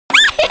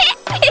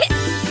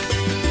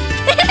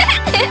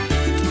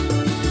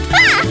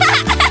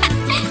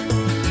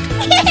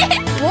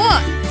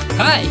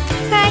はい。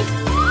はい。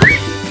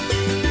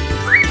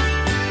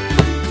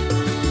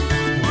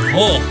お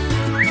う。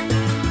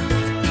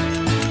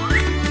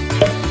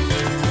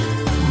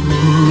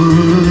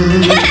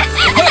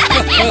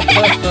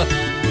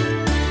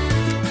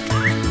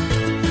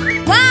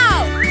わは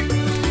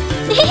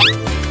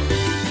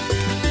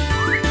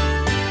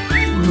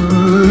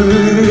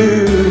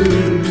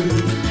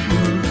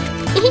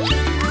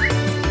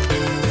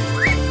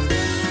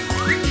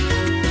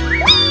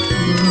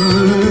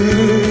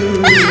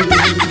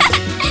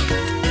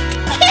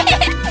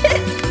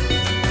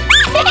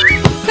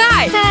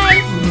い。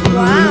お。わ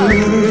お。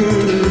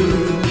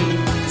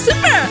スー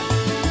パー。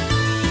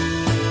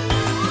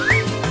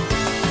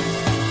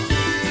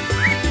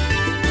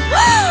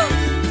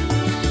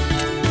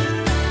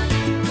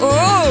おお。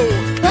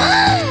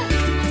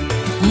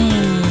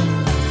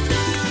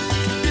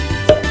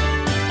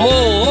おうお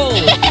う。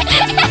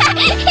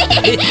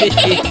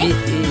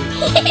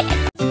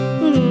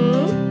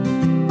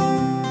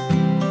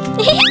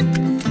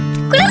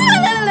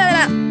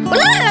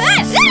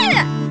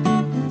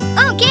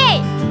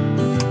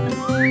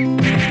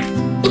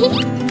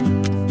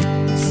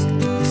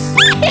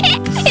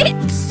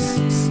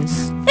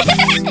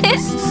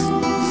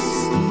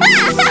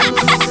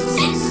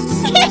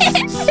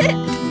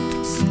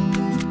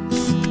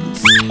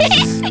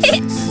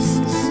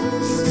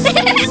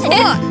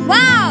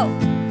Wow!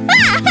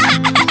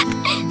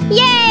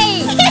 Yay!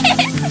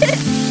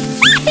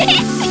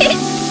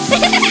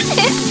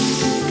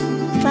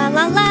 La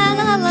la la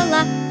la la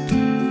la.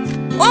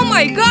 Oh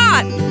my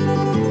god!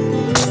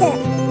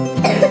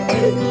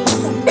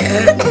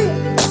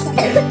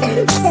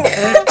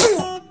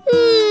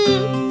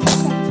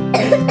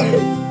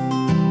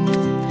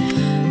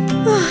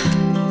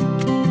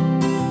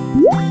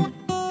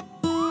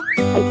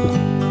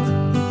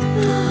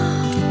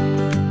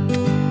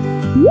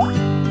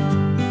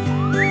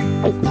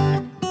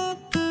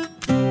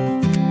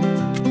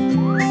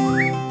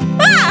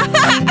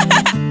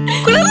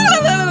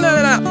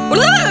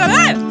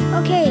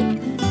 Okay.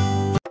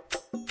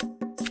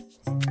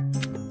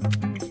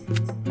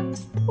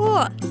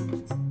 Oh.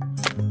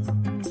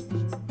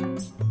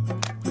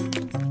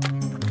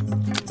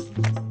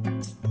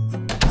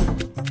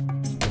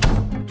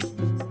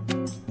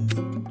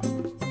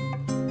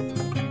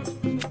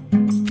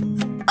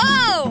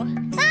 Oh.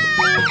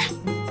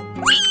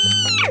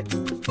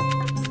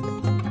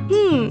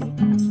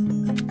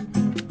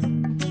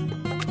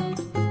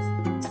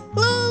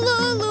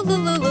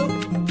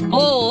お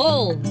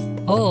う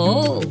おう。おう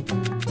おう。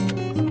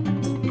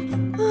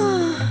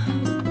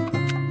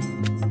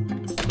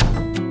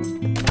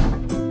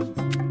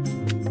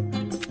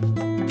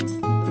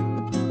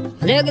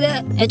ブレーキ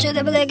で、エチュー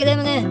でブレーキで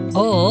もね。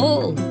おう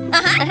おう。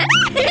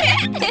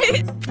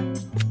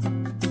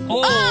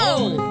おう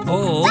おう。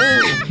おうおう。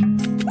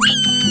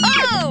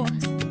Oh.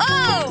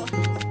 Oh.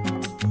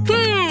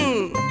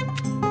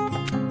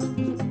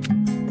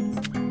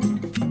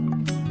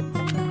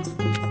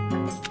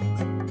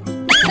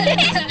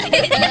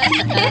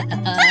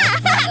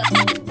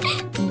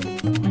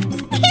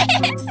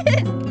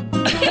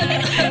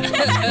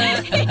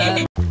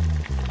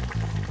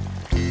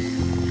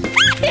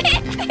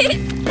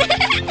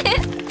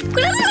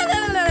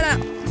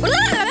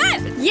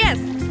 Yes.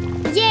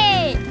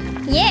 Yay!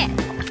 Yeah.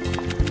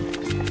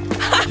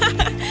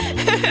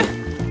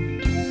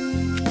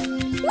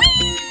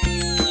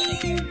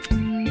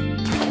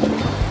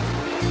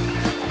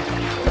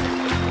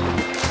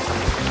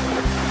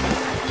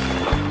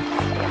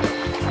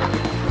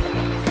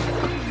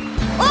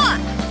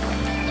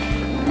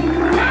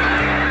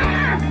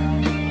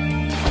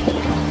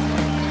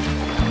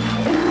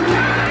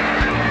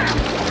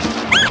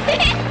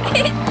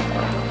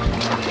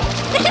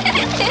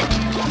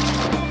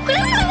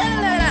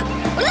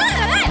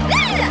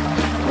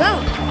 Go.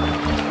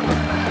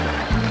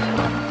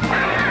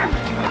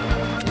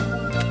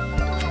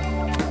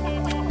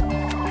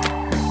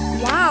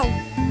 Wow.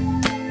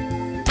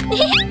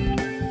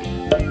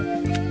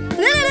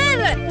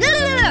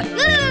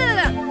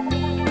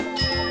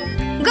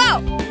 Go.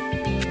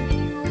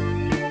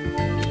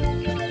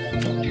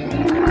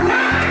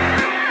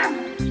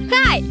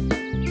 Hi.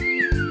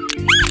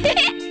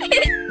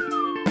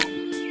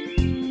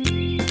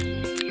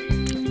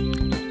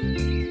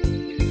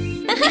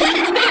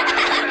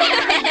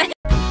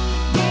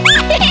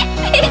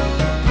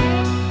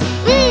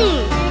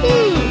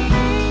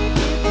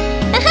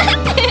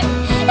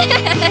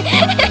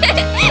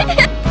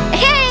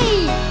 Hey!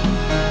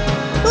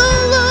 Loo,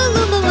 loo,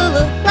 loo, loo, loo,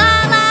 loo. La,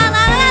 la,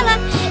 la, la, la.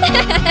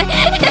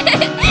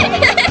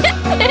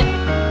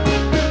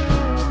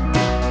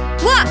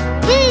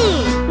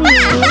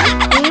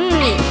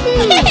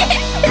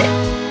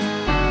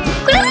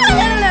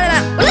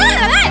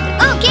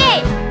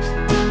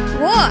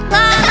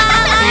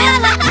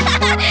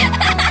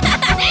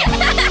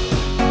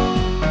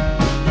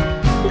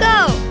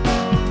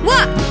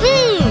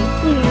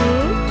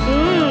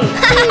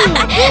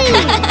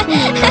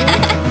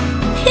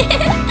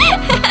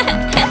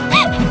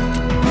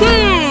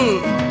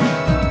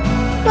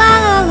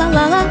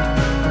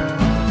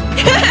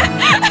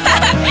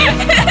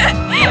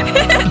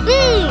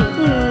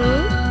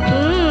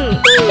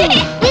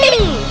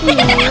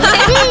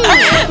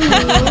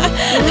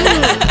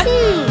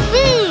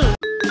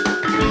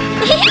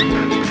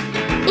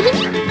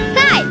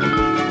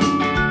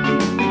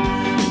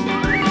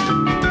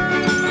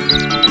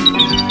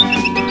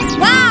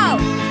 Wow!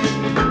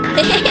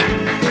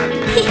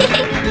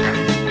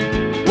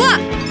 What?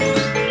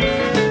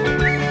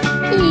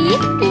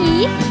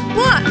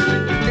 What?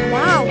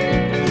 Wow!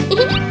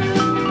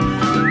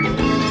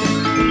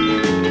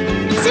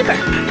 Super!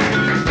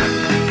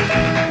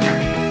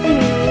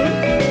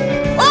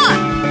 What?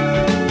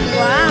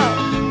 Wow!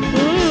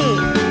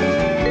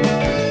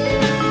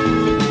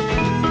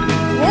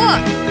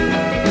 What?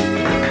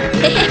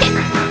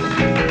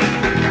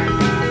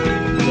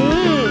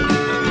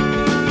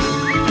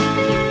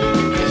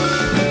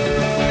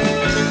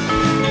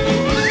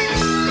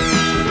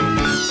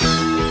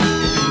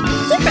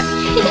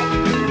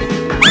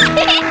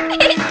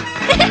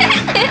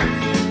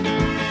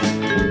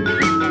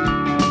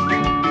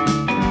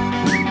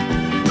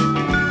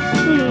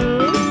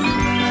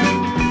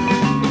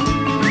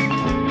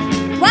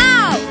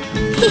 Wow!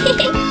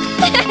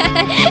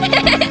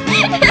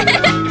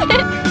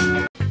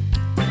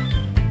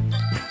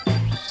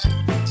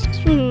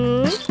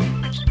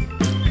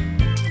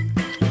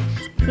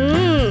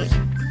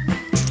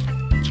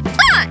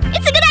 Ah,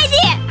 it's a good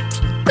idea!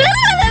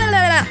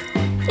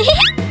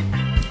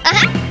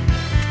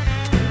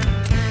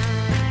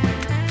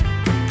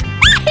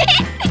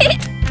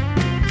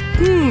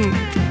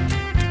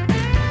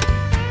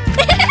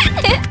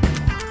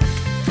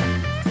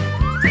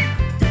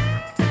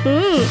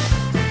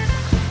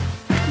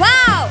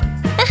 Wow!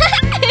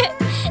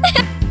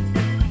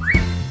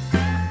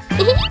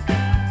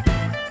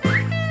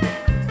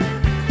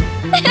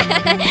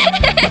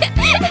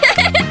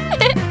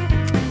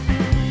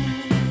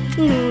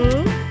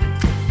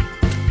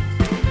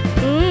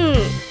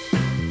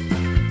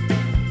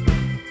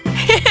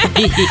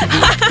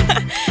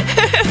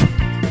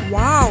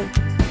 Wow!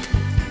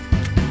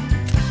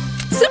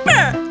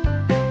 Super!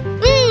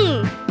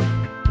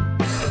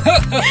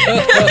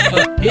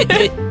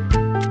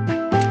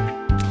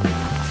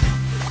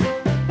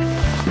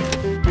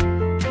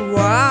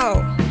 Wow!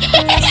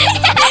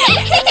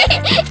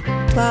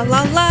 La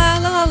la la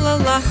la la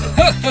la.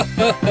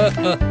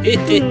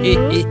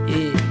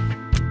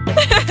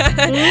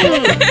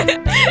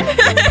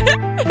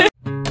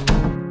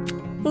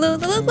 La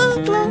la la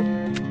la.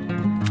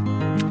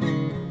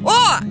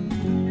 Oh!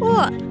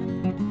 What?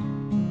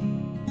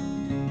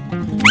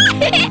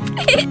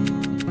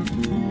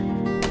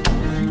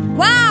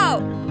 Wow!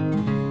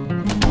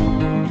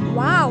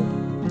 Wow!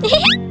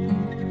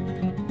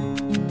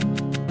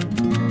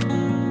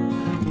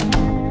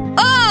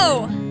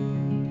 Oh!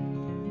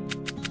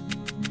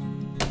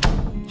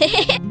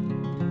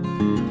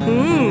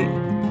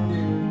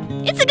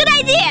 It's a good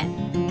idea!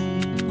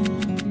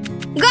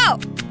 Go!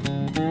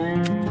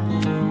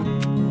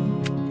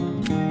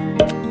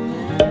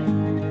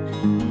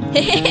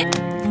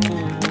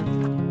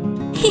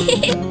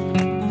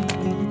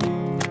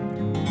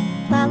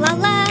 La la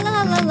la la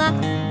la la.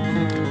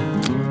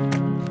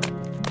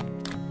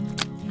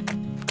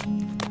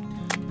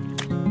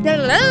 La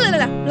la la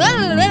la la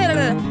la la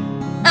la.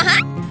 Uh-huh.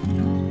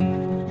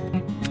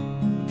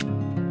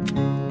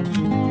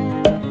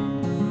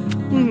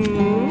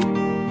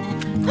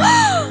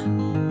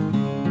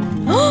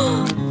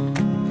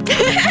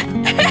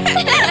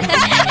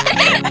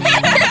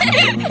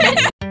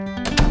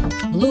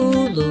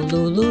 Loo, loo,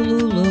 loo, loo,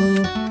 loo, loo.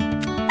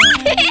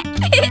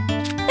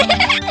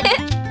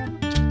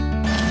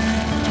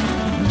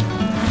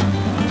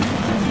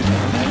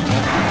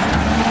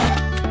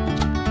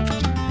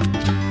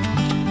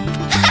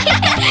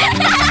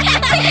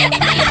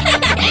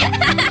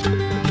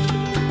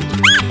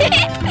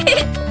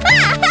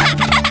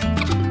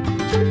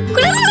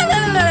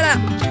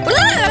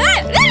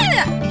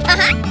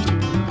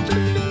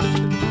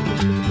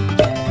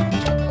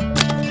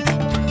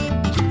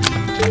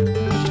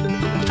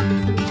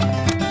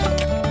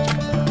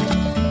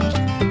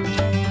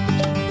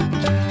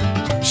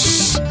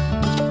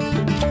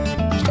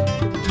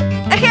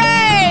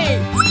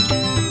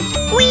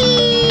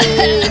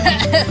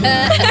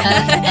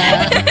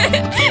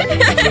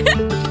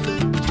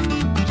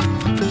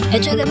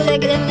 Ecu demine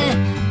gidemine.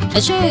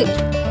 Ecu.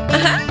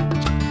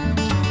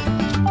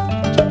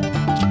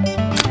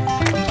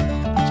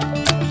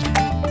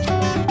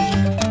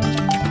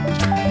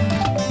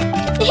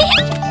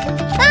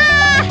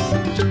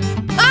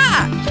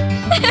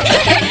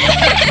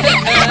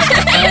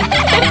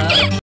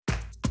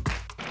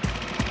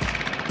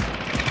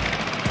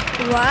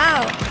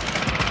 Wow!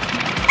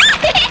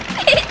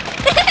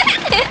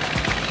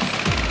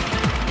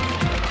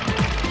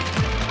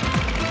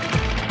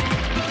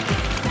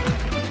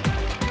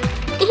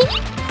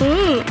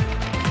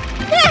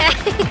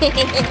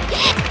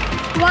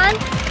 One,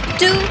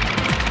 two,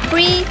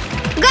 three,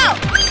 go!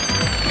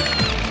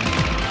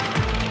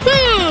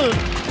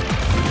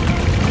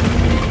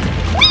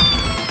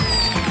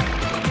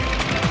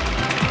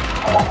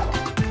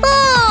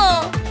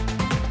 Oh!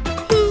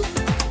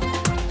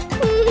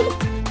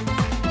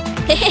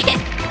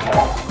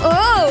 Oh!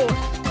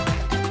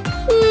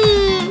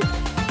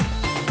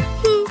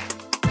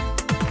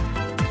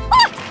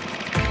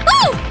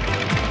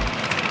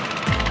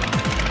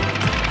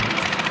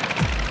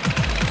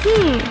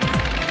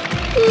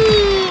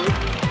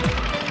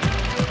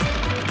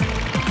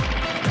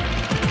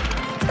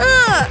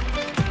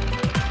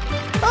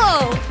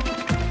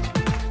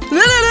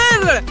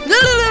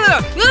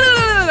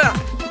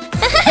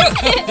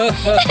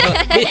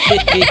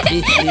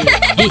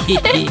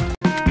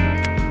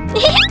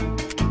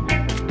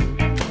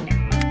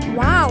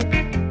 Wow.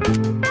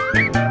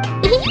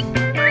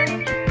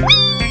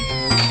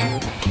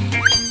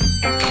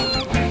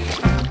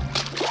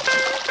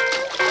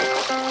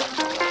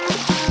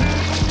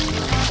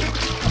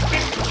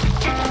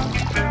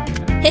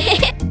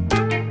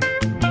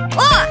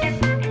 Oh!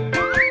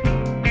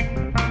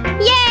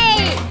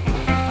 Yay!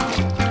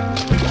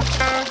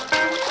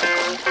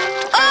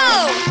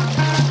 Oh!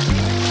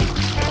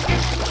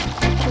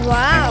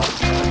 Wow!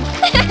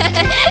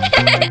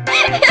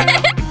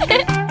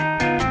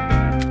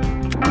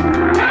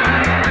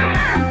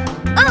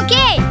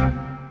 Okay!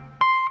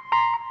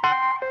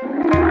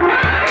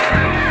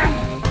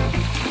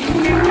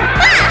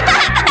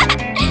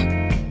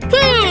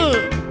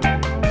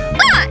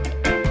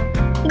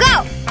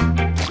 Go!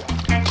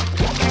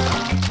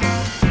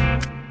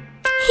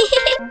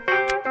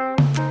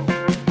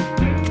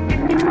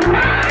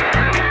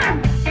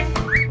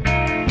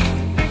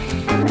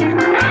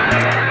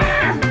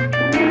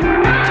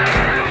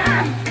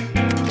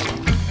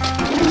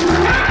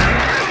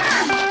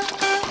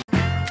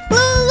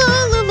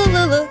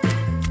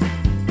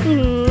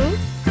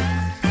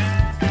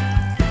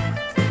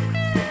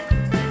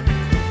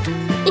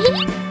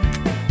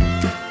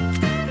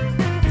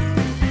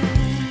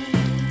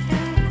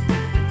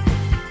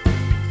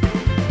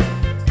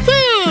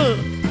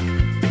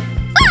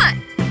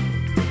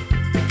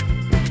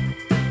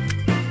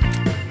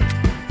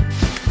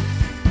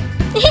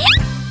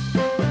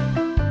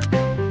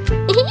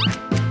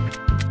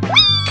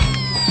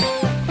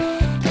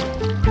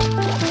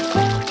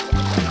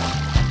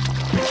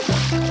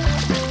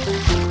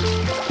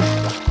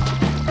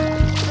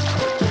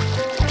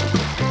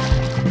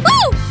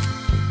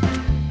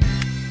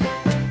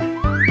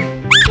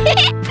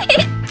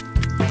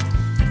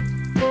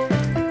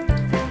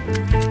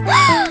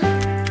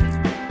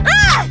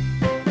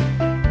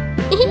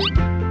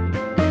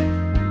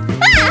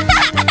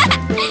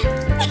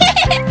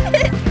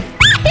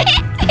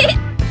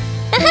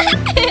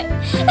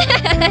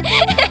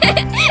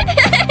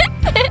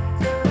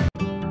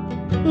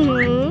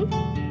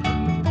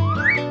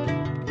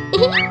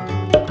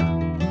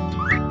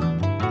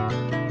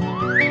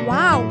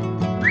 Wow.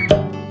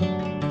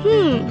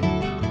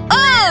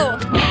 Oh!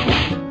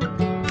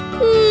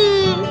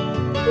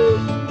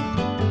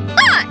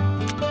 Ah!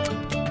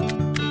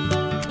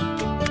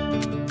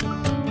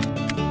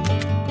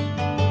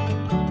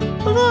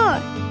 Oh.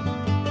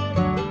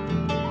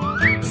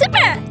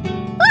 Super!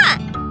 Ah!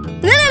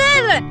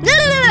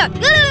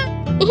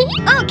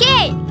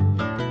 Okay.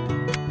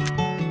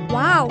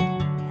 Wow.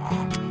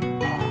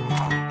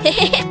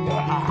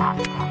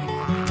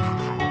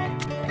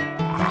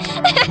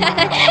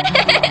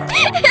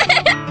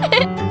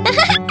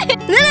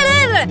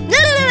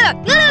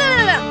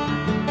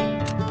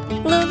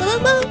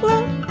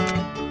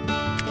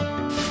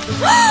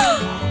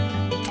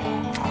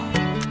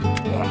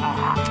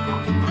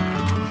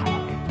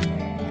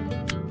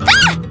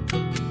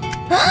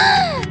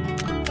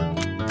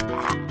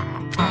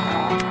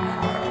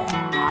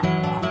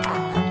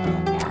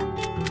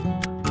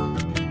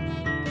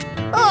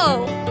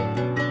 Oh.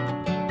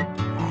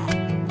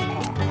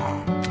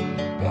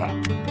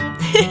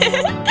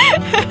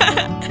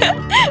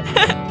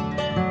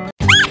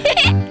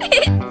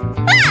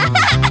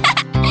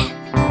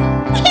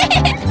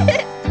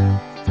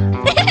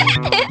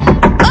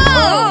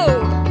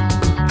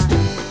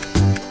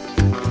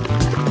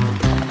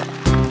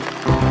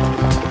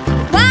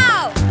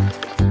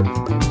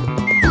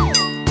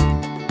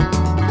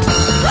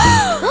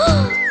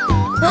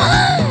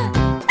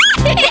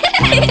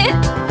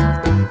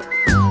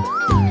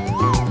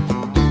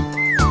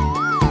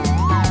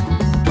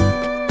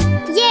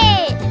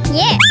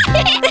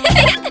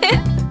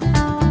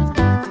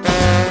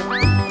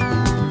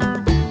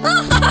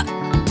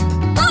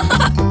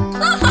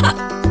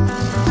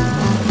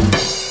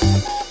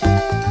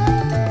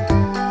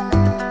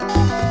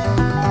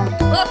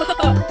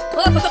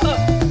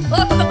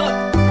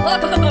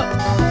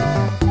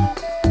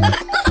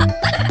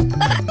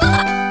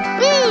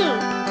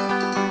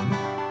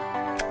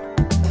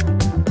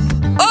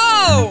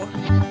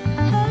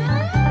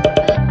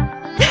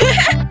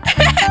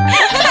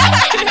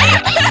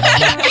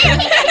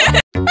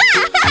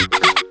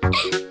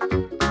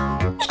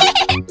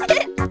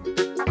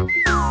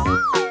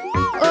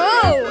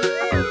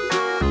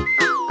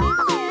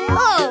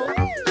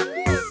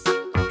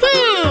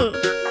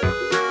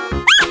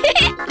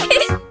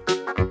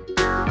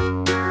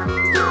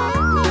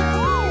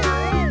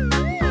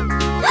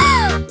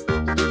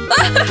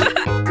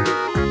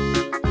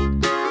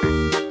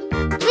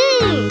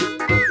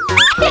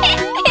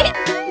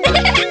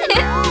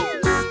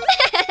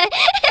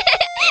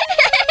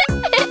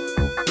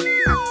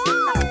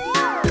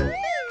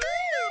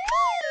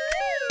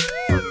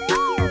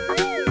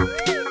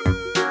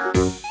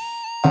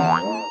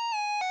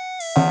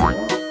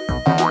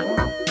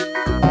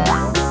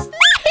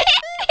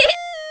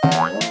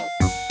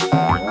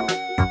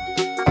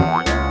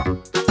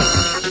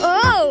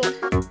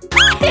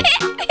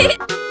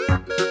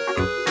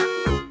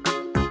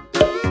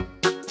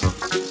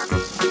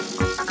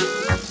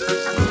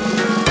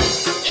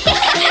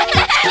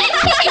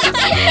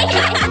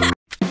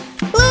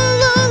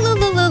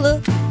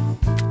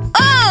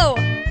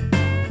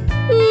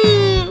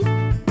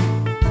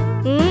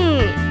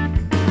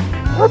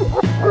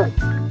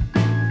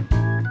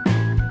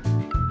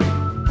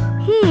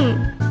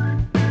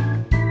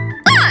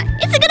 Ah,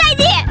 it's a good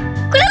idea.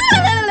 Go.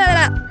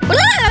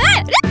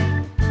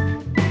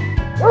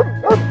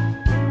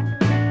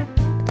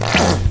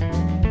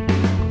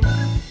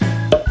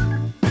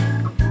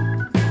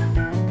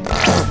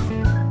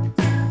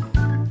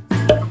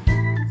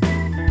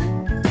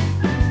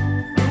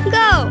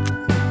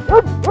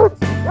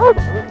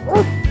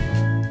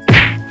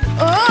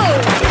 Oh.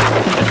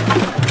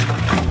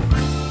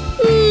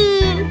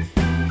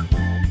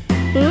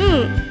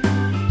 Ah.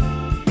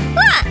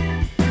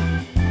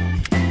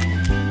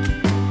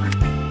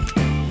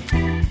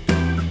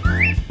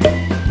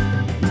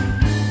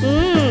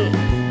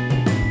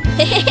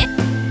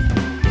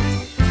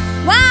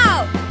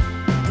 Wow.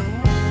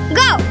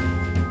 Go.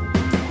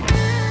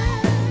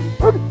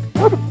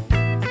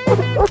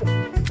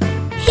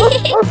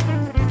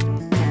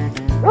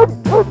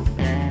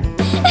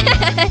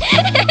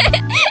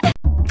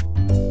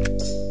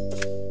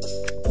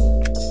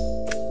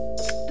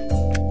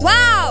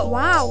 Wow!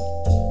 Wow!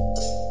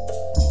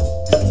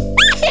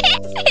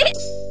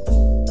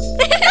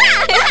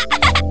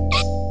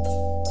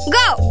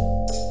 Go!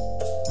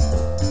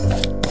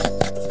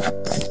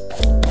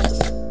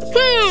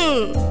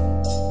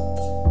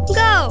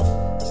 Go!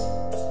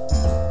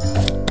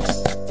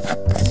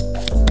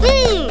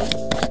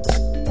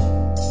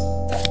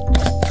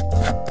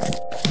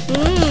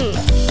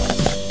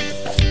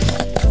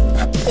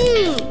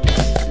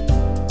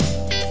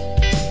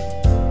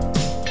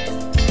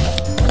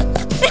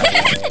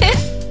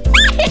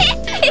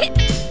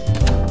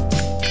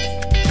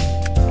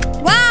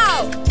 Wow!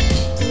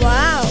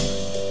 Wow!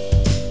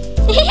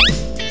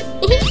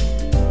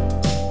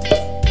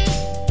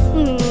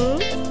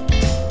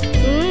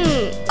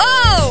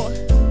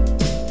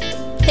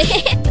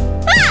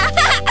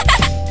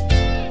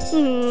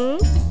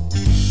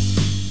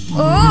 Oh!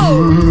 Oh!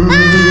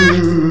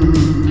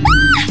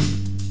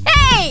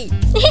 Hey!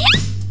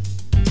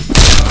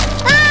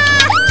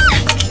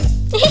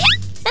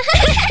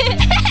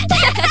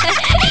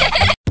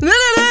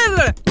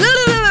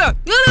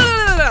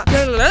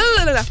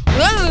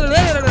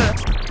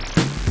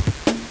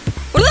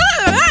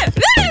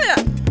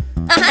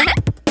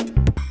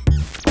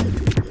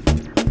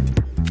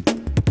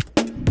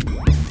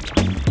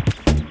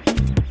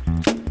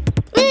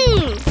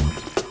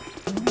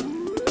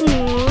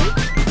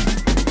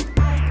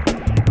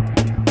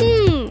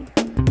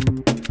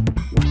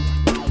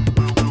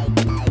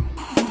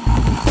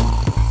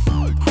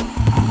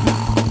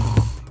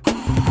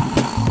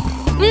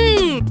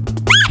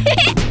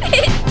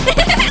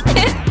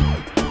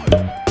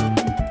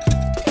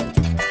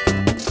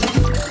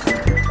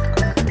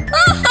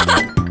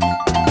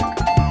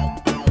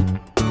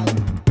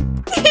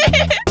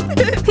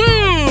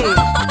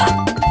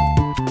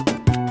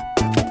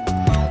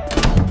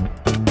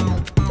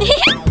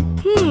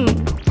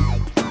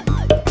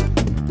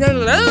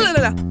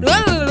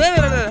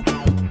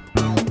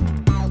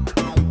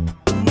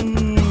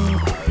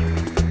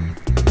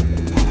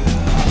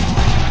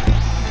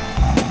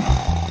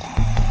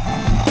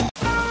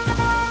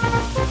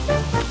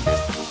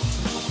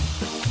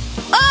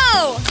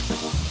 Oh!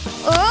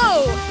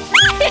 Oh!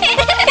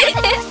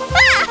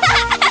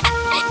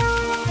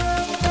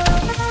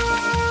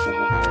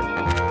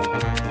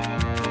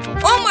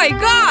 Oh my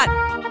God!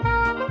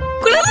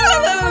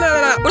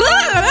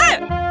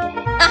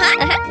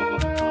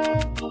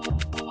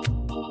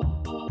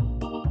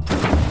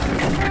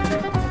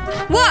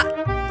 What?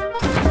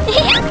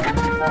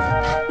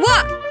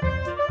 What?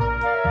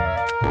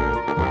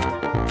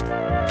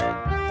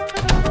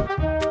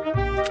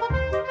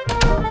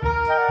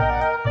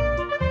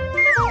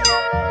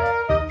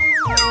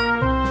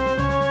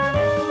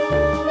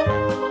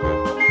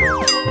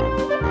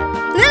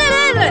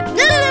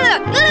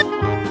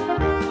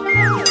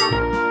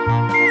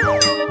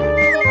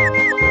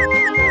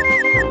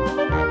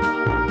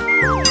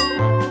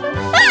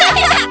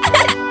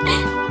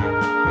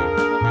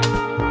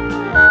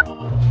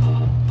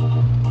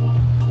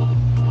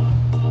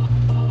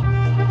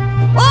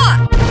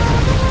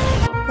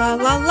 La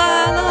la la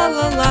la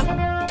la la.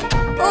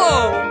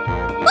 Oh!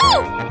 Woo!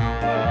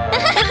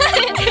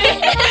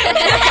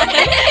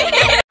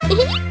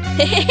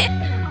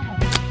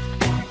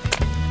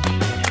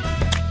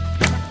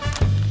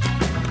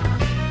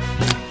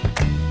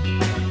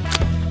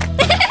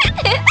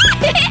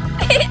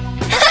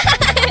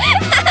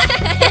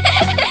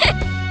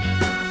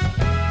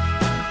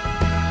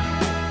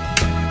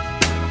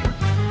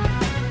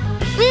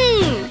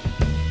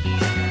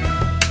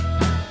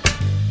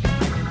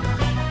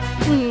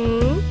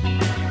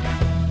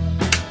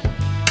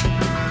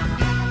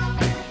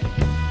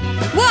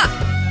 What?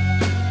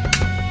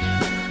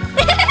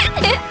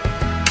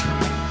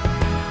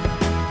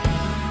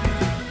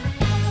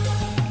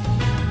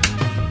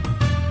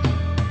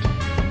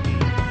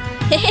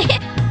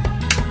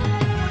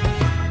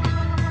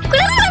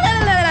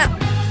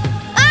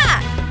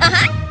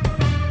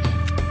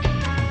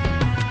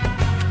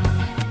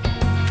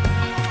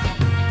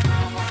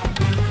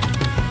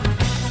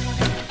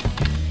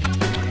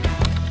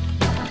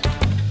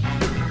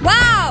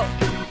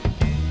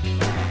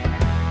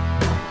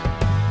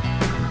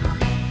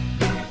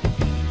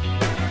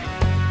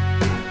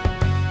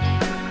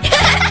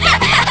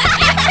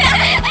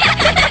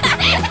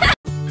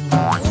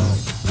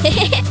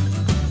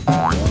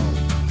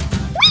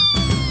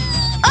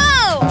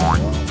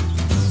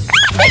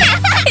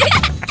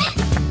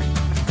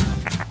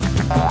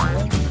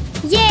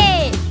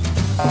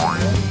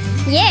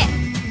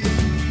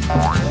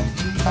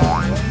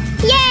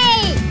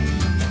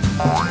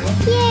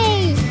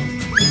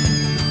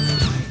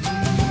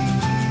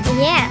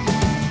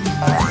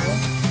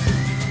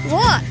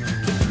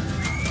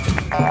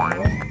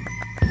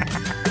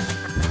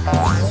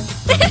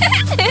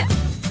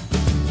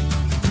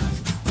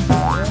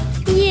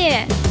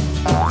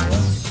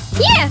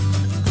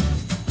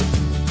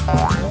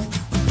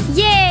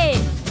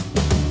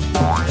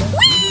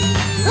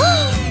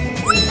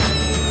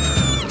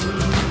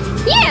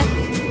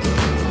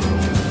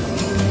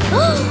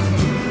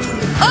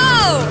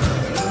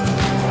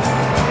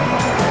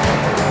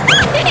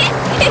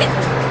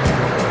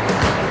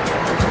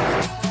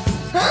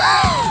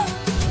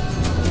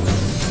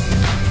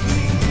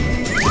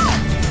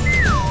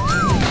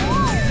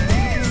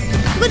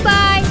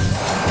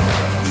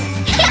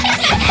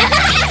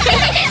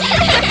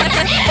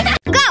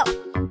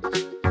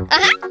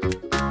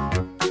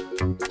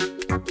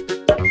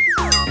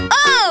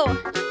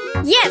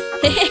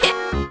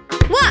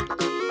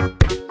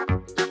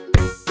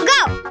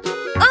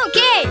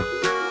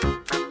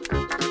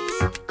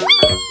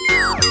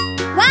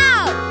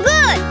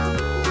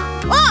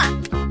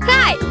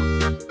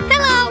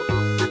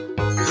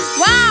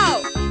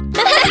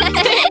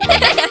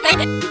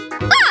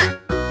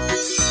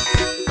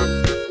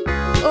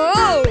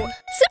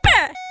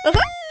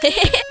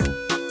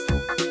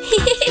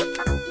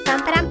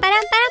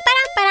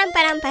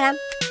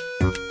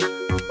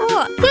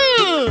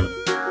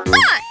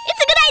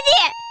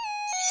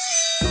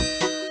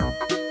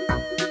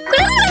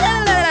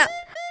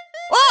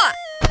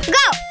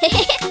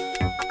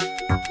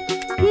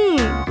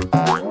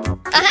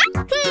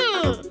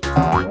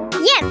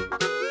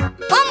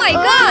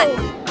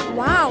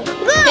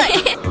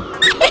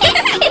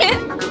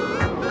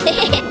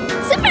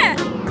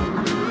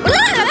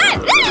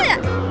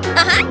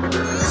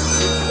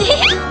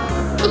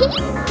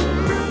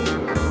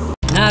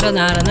 Nara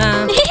nara na,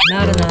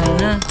 nara nara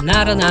na,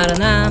 nara nara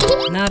na,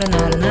 nara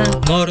nara na,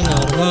 nara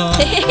nara na,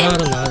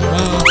 nara nara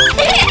na.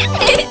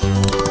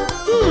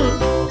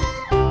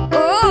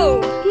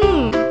 Oh.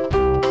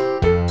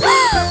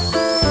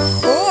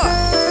 Oh.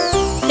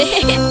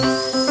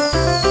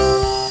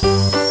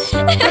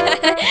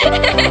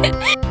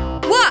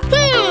 What?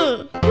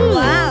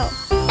 Wow.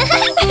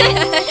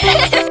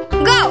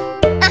 Go.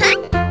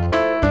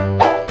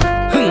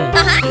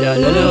 La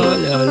la la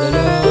la la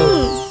la.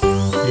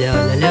 La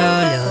la la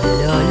la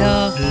la la.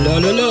 La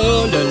la la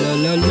la la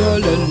la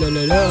la la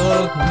la la.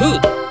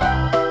 Good.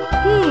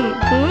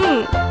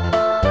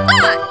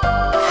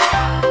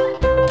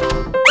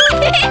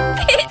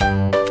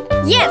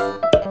 Yes.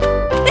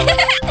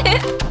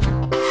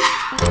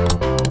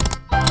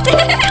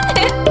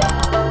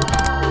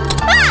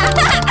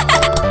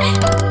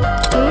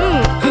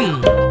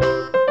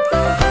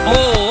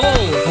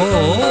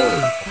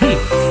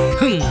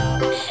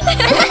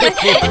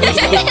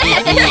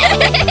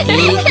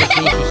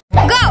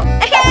 Go.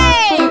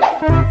 Hey.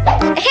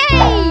 Hey.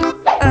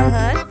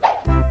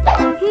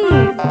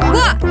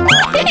 What?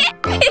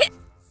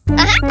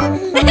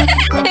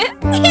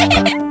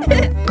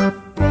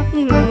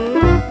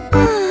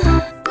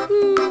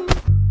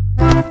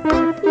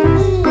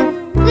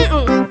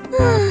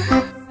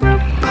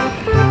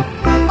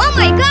 Oh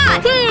my God!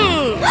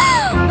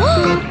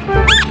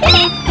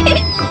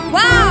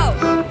 Wow!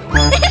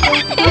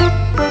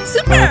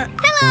 Super!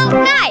 Hello!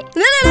 Hi!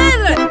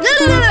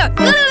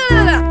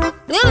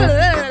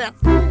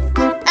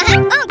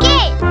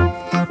 Okay!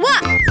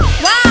 What?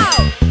 Wow!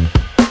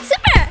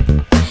 Super!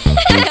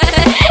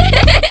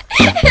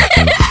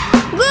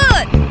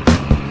 Good!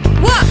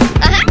 What?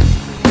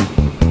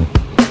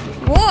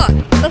 What?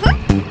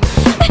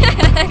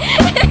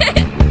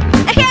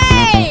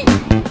 Hey!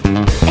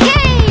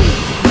 Hey!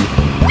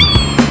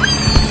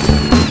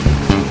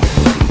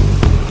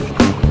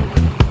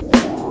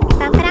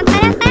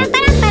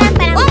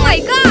 Oh my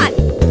God!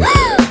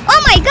 Oh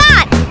my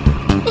God!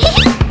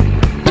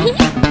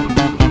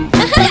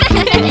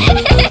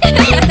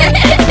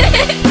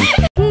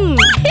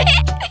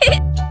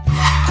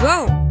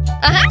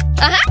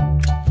 Wow.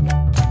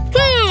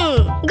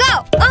 Go!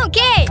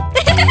 Okay!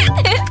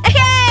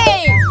 Hey!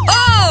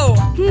 Oh.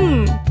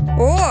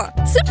 Oh.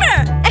 Super!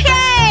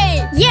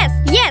 Hey! Yes!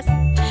 Yes!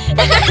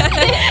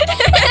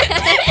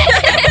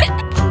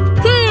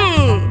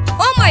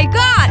 Oh my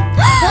God.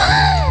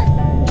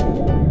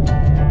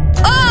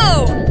 Oh!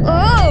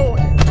 Oh!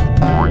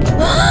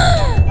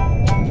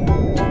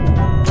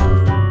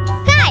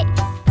 Hi!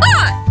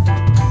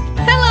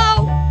 Hello.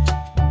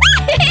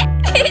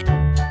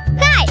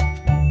 Hi!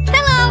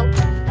 Hello!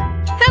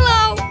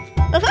 Hello.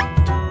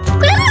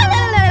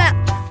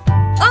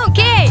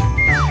 Okay!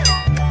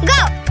 Go!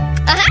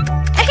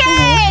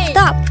 Hey!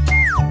 Stop.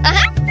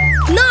 No!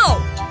 No.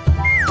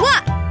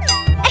 What?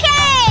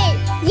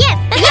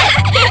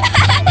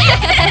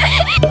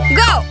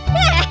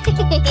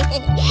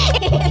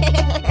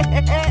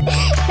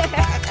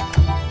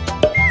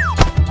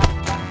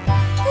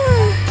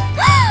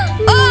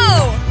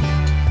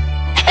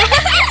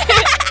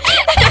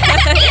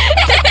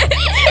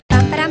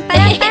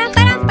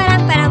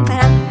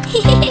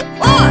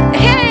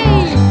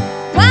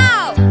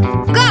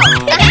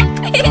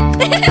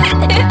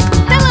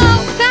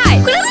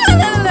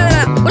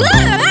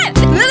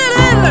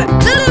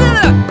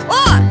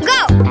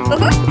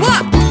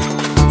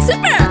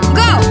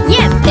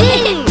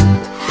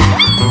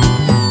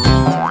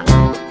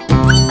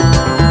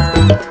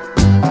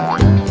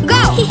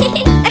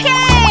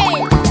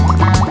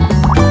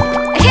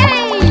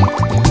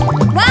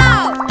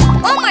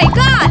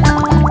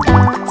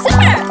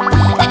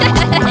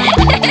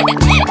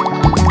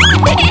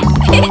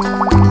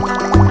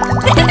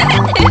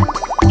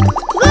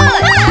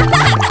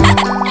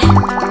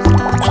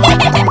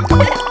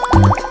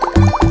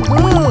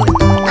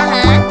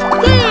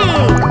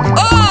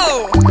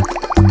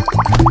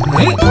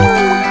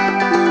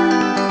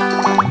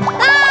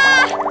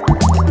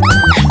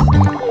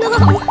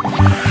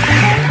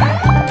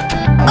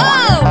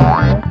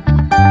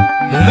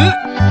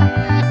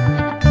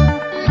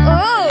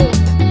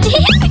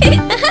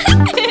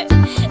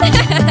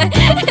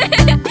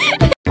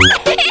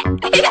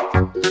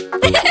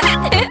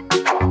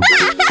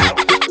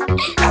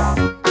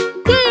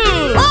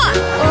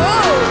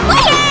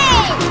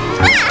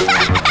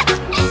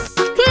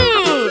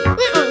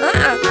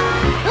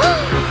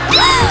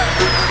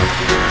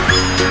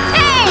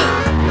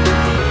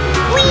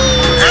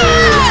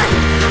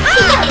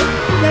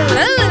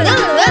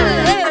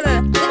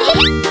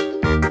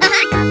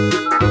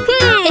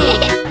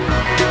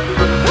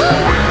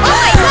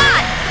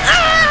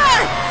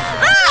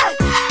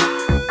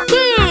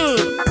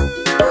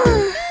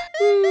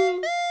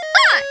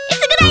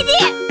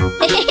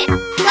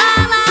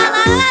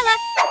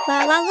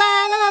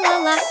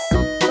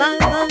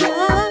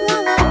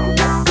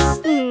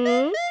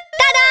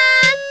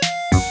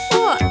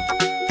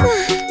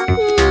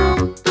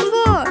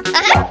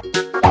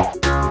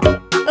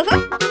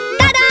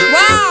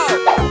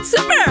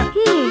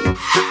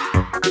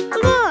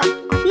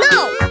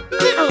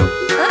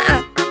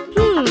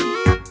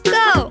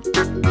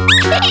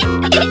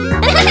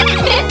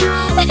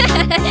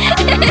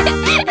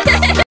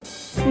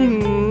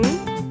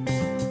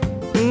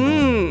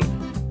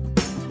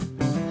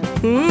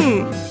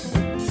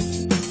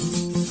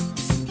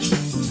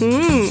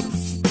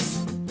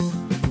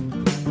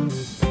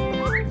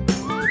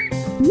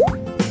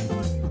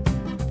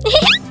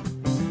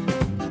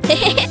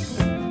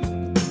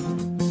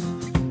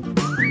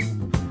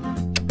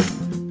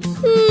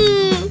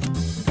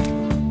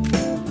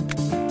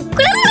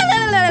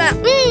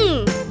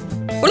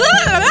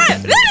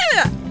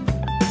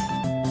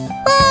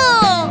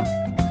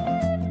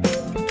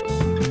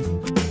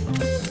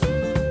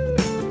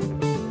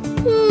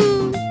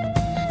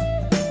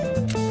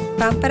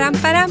 Param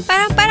param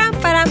param param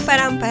param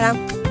param param.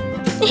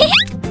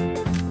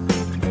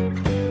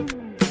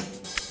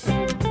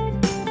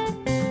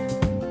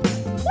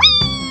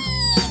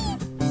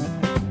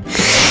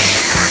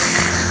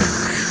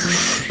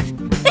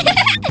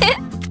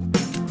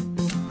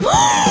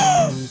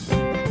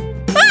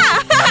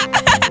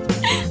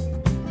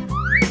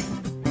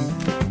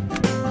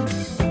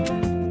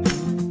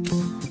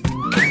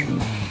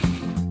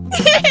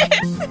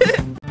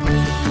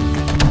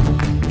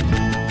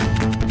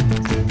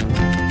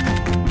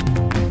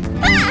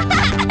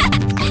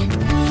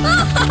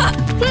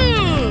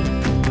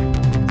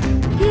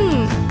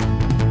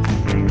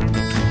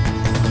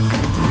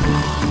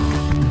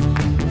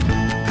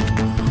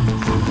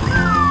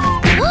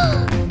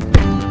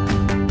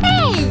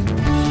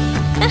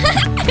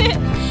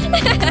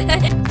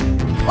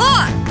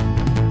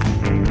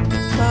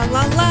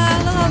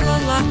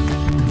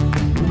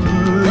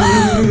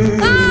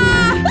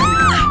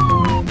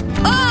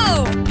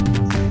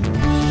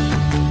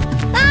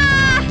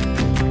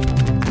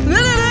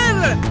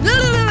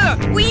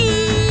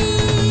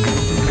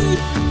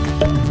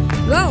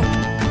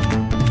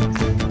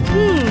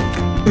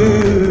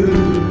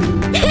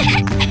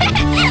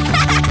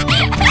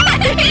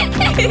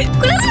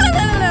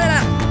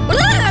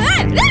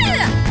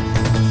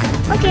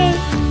 Okay.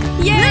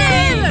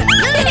 Yay!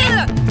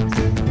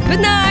 Good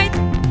night.